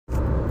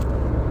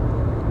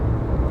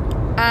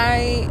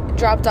I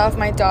dropped off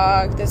my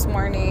dog this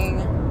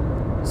morning,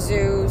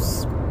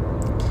 Zeus.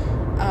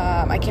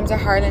 I came to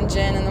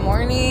Harlingen in the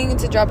morning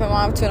to drop him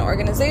off to an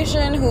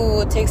organization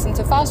who takes him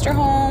to foster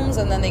homes,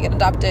 and then they get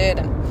adopted.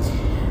 And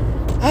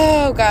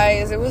oh,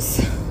 guys, it was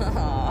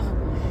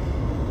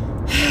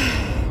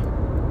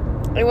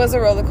it was a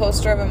roller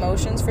coaster of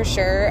emotions for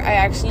sure. I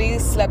actually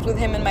slept with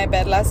him in my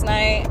bed last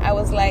night. I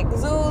was like,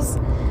 Zeus,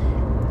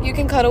 you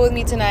can cuddle with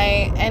me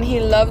tonight, and he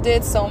loved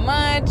it so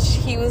much.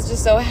 He was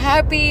just so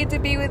happy to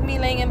be with me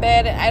laying in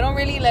bed. And I don't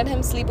really let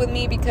him sleep with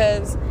me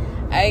because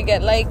I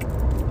get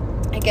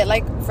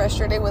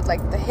frustrated with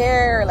like the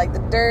hair or like the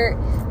dirt.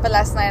 But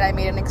last night I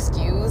made an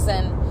excuse,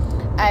 and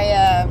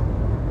I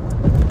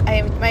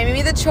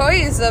made the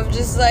choice of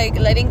just like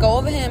letting go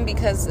of him,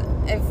 because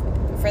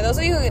for those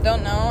of you who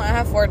don't know, I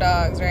have 4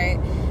 dogs, right?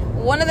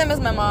 One of them is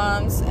my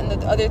mom's, and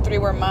the other 3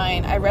 were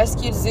mine. I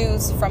rescued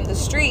Zeus from the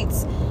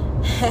streets.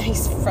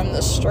 He's from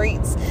the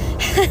streets.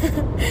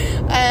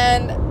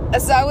 And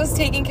so I was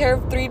taking care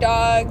of 3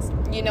 dogs,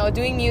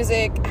 doing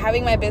music,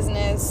 having my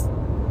business,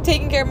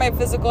 taking care of my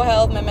physical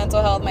health, my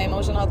mental health, my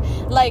emotional health.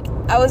 Like,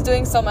 I was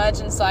doing so much,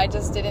 and so I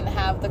just didn't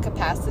have the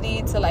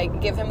capacity to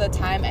like give him the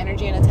time,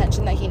 energy, and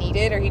attention that he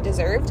needed or he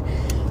deserved.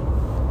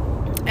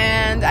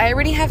 And I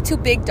already have 2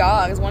 big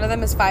dogs. One of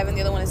them is 5 and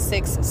the other one is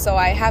 6. So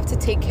I have to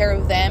take care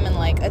of them and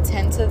like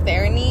attend to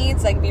their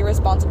needs, like be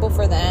responsible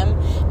for them,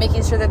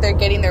 making sure that they're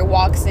getting their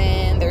walks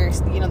in, their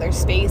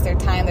space, their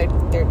time,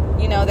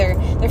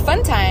 their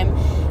fun time.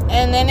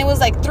 And then it was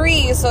like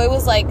 3, so it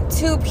was like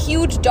 2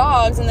 huge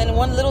dogs and then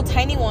 1 little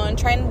tiny one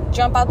trying to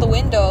jump out the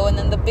window, and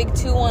then the big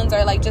 2 ones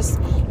are like just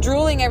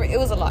drooling. It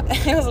was a lot.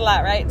 It was a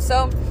lot, right?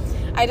 So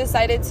I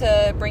decided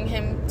to bring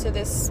him to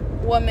this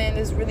woman,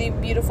 this really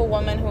beautiful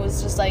woman who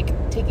was just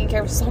like taking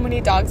care of so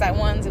many dogs at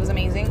once. It was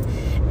amazing.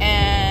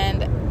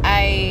 And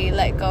I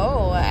let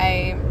go.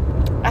 I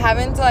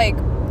haven't I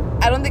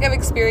don't think I've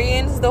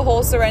experienced the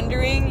whole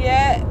surrendering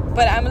yet,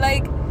 but I'm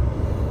like,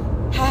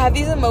 I have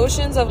these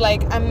emotions of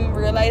like, I'm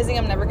realizing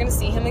I'm never gonna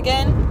see him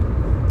again,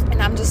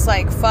 and I'm just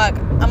like, fuck,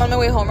 I'm on my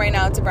way home right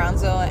now to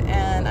Brownsville,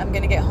 and I'm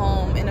gonna get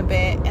home in a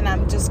bit, and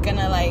I'm just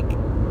gonna like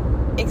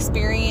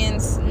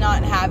experience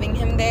not having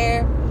him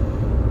there.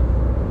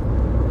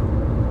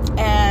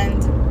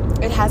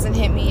 And it hasn't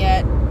hit me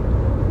yet.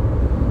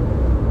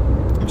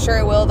 I'm sure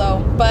it will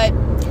though. But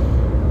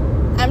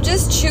I'm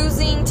just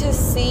choosing to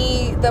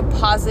see the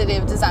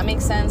positive. Does that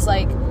make sense?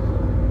 Like,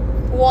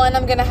 1,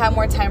 I'm gonna have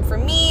more time for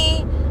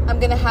me. I'm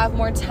gonna have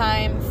more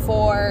time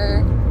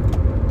for...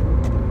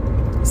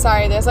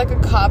 Sorry, there's like a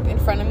cop in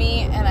front of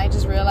me and I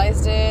just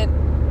realized it.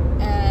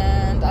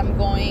 And I'm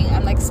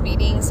like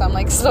speeding, so I'm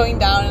like slowing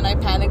down, and I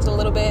panicked a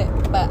little bit,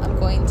 but I'm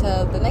going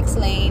to the next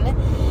lane.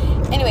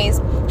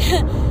 Anyways,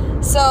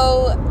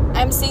 so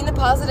I'm seeing the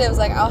positives.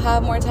 Like, I'll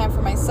have more time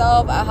for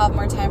myself. I'll have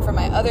more time for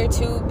my other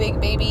 2 big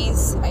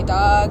babies, my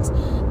dogs.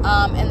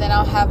 And then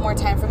I'll have more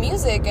time for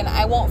music, and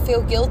I won't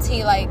feel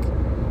guilty like,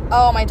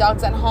 oh, my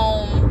dog's at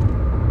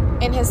home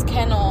in his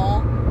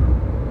kennel,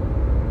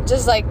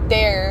 just like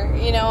there.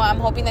 I'm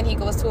hoping that he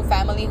goes to a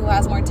family who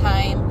has more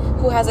time,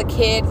 who has a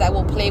kid that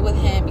will play with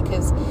him,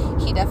 because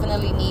he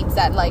definitely needs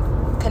that like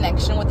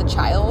connection with the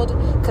child,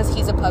 because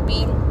he's a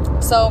puppy.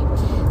 So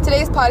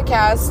today's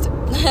podcast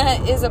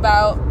is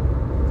about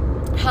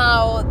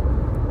how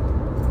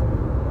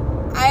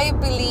I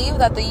believe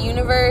that the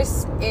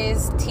universe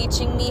is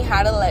teaching me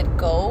how to let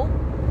go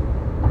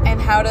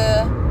and how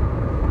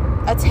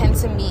to attend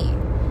to me.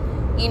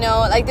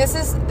 Like,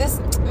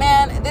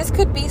 this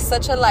could be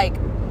such a like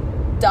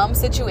dumb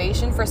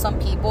situation for some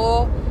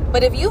people,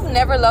 but if you've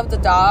never loved a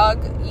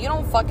dog, you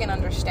don't fucking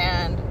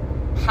understand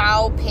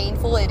how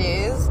painful it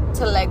is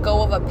to let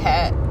go of a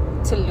pet,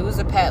 to lose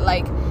a pet.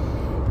 Like,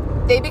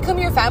 they become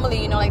your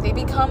family, like they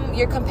become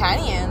your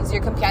companions,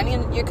 your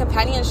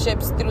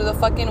companionships through the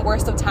fucking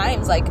worst of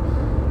times. Like,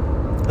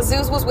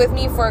 Zeus was with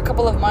me for a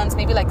couple of months,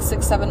 maybe like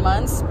 6-7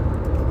 months,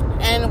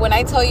 and when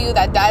I tell you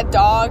that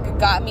dog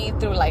got me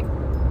through like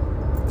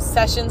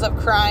sessions of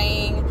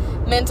crying,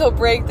 mental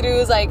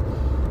breakthroughs, like,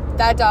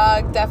 that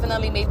dog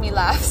definitely made me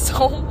laugh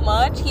so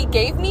much. He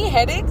gave me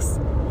headaches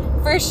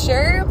for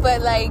sure,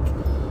 but like,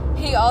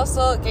 he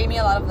also gave me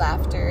a lot of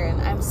laughter,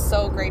 and I'm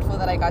so grateful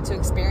that I got to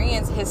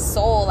experience his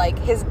soul, like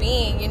his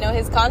being,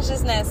 his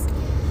consciousness,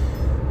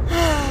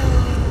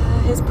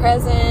 his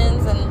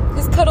presence, and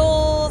his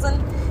cuddles.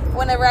 And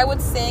whenever I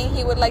would sing,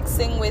 he would like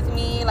sing with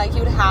me, like he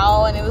would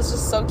howl, and it was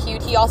just so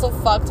cute. He also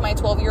fucked my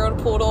 12-year-old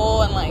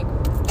poodle, and like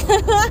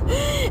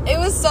it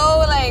was so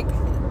like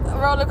a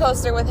roller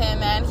coaster with him,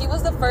 man. He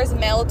was the first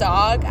male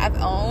dog I've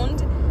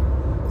owned.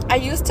 I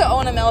used to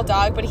own a male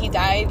dog, but he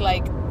died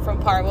like from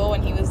parvo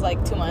when he was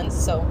like 2 months,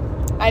 so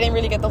I didn't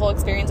really get the whole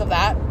experience of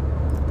that.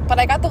 But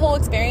I got the whole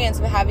experience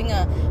of having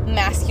a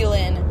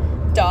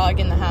masculine dog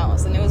in the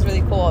house, and it was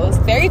really cool. It was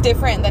very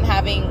different than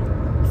having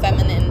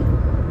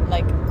feminine,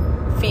 like,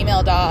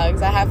 female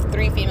dogs. I have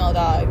 3 female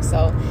dogs,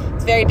 so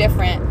it's very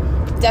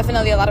different.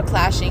 Definitely a lot of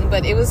clashing,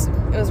 but it was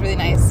really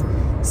nice.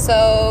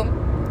 So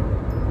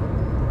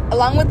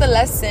along with the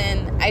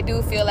lesson, I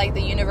do feel like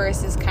the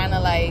universe is kind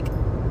of like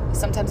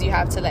sometimes you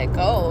have to let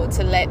go,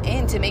 to let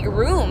in, to make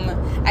room.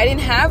 I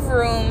didn't have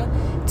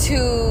room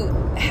to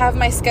have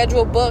my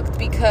schedule booked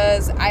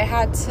because I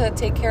had to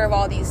take care of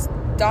all these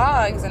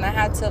dogs, and I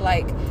had to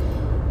like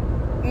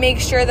make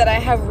sure that I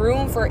have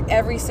room for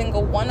every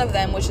single one of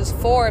them, which is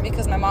 4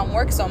 because my mom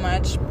works so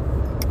much.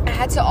 I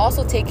had to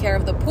also take care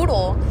of the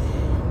poodle,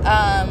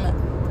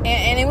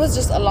 and it was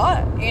just a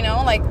lot, you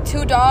know, like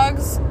 2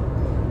 dogs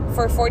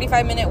for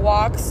 45-minute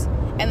walks,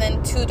 and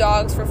then 2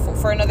 dogs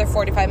for another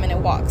 45-minute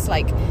walks.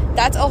 Like,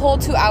 that's a whole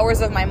 2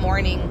 hours of my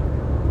morning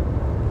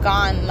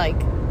gone, like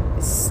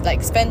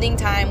spending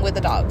time with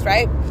the dogs,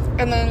 right?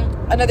 And then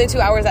another 2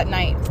 hours at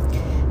night.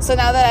 So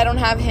now that I don't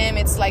have him,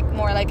 it's like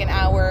more like an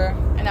hour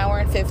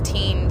and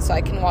 15, so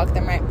I can walk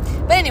them, right?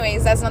 But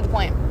anyways, that's not the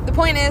point. The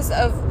point is,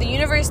 of the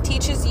universe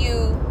teaches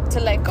you to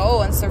let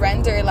go and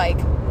surrender, like,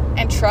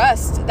 and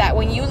trust that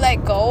when you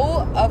let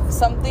go of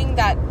something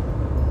that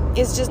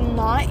is just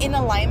not in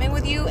alignment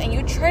with you, and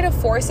you try to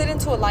force it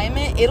into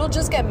alignment, it'll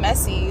just get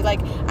messy.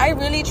 Like, I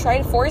really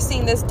tried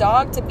forcing this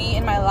dog to be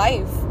in my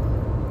life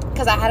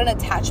because I had an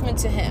attachment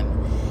to him.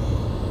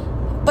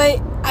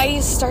 But I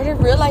started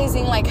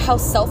realizing, like, how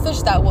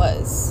selfish that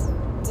was.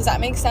 Does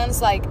that make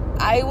sense? Like,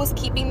 I was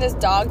keeping this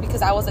dog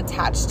because I was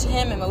attached to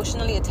him,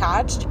 emotionally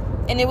attached.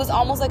 And it was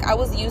almost like I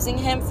was using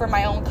him for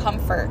my own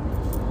comfort.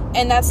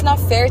 And that's not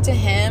fair to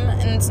him,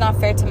 and it's not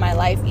fair to my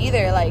life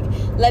either. Like,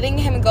 letting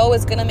him go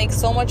is going to make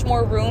so much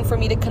more room for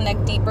me to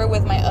connect deeper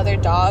with my other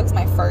dogs,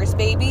 my first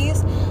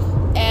babies.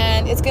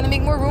 And it's going to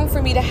make more room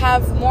for me to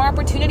have more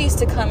opportunities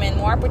to come in,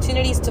 more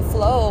opportunities to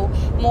flow,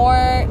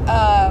 more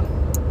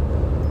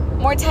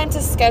time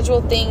to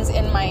schedule things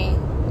in my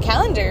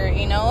calendar,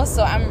 you know?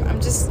 So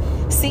I'm just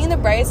seeing the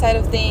bright side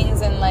of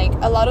things. And like,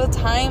 a lot of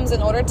times,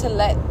 in order to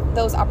let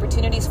those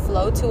opportunities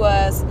flow to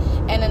us,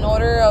 and in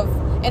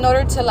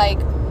order to like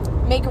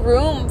make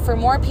room for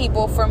more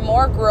people, for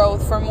more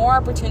growth, for more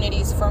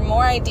opportunities, for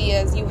more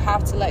ideas, you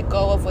have to let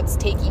go of what's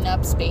taking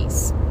up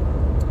space.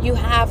 You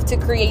have to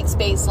create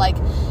space. Like,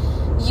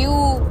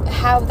 you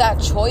have that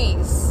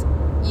choice.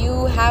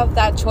 You have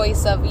that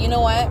choice of, you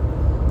know what?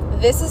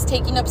 This is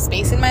taking up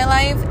space in my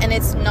life, and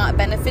it's not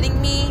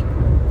benefiting me,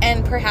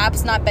 and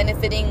perhaps not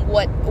benefiting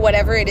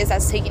whatever it is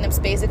that's taking up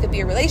space. It could be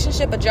a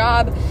relationship, a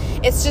job.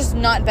 It's just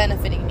not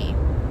benefiting me.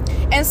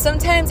 And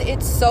sometimes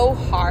it's so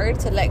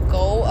hard to let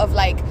go of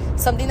like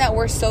something that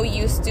we're so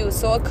used to,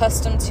 so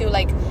accustomed to.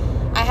 Like,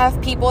 I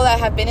have people that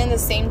have been in the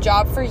same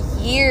job for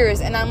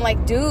years, and I'm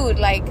like, dude,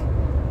 like,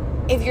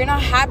 if you're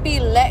not happy,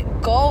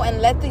 let go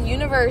and let the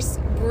universe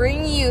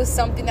bring you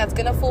something that's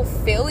going to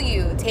fulfill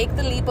you. Take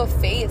the leap of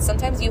faith.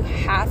 Sometimes you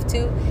have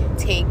to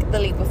take the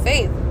leap of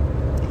faith.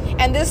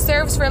 And this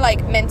serves for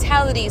like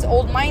mentalities,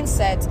 old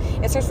mindsets.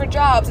 It serves for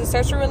jobs. It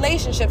serves for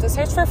relationships. It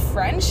serves for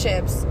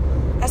friendships.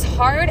 As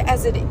hard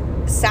as it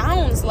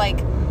sounds, like,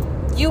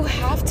 you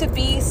have to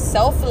be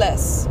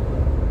selfless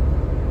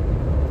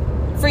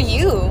for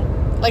you.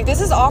 Like,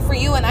 this is all for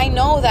you. And I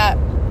know that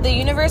the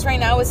universe right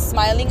now is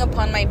smiling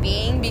upon my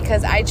being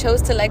because I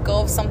chose to let go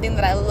of something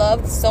that I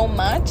loved so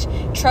much,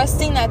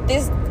 trusting that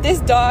this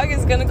dog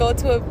is going to go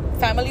to a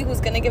family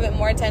who's going to give it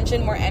more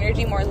attention, more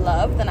energy, more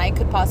love than I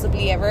could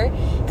possibly ever,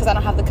 because I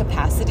don't have the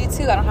capacity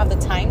to, I don't have the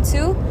time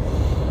to.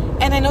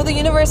 And I know the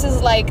universe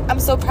is like, I'm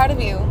so proud of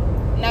you.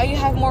 Now you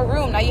have more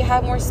room. Now you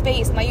have more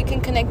space. Now you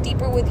can connect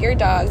deeper with your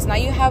dogs. Now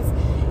you have,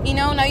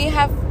 now you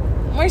have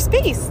more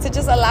space to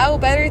just allow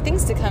better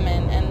things to come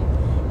in.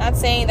 And not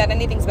saying that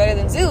anything's better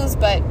than Zeus,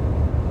 but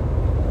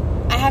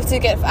I have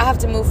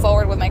to move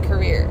forward with my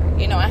career.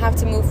 I have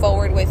to move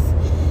forward with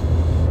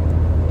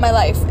my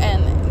life.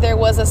 And there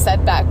was a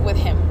setback with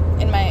him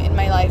in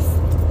my life,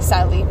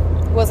 sadly.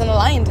 It wasn't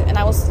aligned, and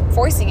I was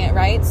forcing it,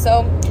 right?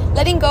 So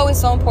letting go is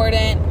so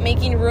important.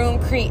 Making room,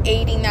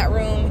 creating that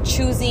room,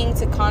 choosing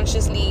to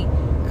consciously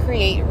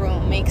create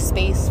room, make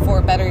space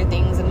for better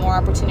things and more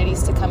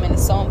opportunities to come in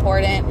is so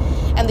important.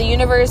 And the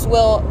universe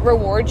will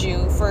reward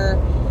you for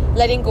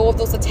letting go of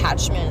those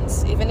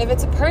attachments, even if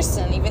it's a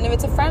person, even if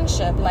it's a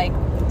friendship. Like,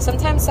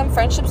 sometimes some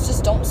friendships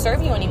just don't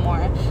serve you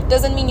anymore.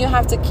 Doesn't mean you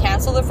have to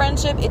cancel the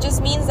friendship. It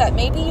just means that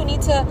maybe you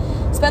need to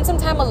spend some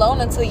time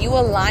alone until you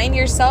align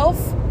yourself,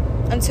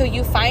 until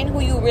you find who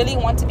you really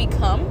want to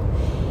become.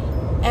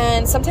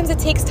 And sometimes it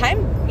takes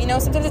time.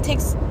 Sometimes it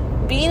takes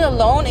being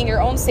alone in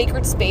your own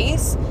sacred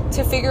space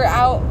to figure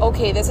out,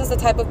 okay, this is the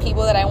type of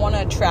people that I want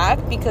to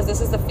attract because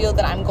this is the field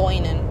that I'm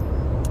going in.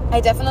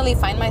 I definitely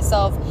find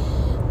myself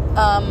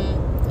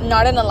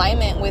not in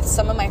alignment with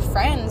some of my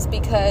friends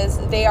because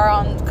they are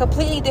on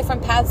completely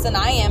different paths than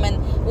I am.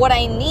 And what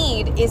I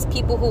need is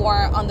people who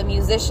are on the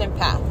musician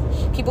path,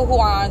 people who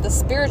are on the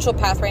spiritual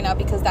path right now,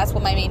 because that's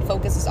what my main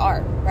focuses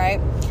are,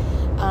 right?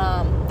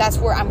 That's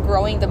where I'm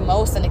growing the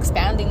most and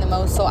expanding the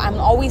most. So I'm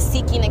always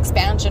seeking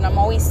expansion. I'm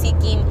always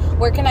seeking,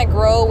 where can I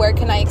grow? Where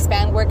can I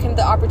expand? Where can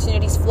the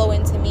opportunities flow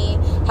into me?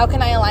 How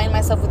can I align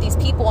myself with these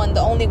people? And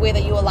the only way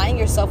that you align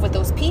yourself with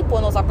those people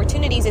and those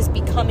opportunities is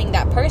becoming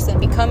that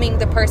person, becoming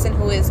the person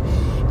who is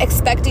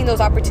expecting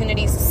those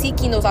opportunities,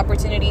 seeking those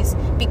opportunities,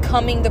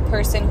 becoming the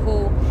person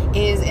who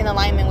is in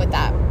alignment with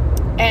that.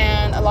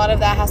 And a lot of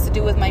that has to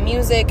do with my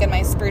music and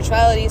my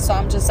spirituality. So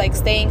I'm just like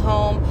staying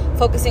home,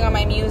 focusing on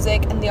my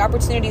music, and the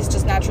opportunities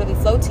just naturally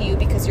flow to you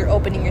because you're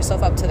opening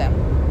yourself up to them.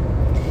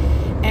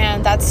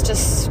 And that's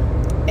just,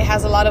 it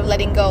has a lot of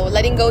letting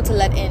go to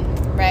let in,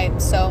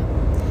 right? So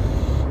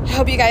I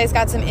hope you guys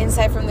got some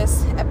insight from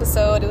this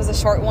episode. It was a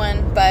short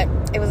one, but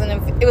it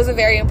was a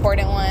very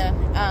important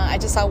one. I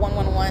just saw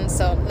 111,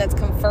 so let's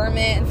confirm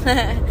it.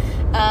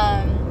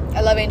 I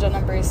love angel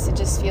numbers. It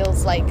just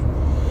feels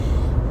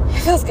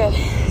good.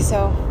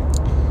 So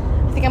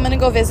I think I'm gonna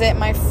go visit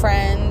my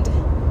friend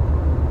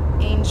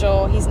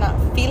Angel. He's not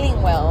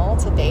feeling well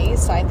today,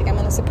 so I think I'm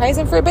gonna surprise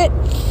him for a bit.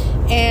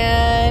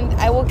 And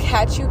I will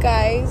catch you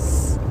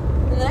guys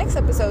in the next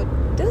episode.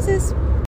 Deuces.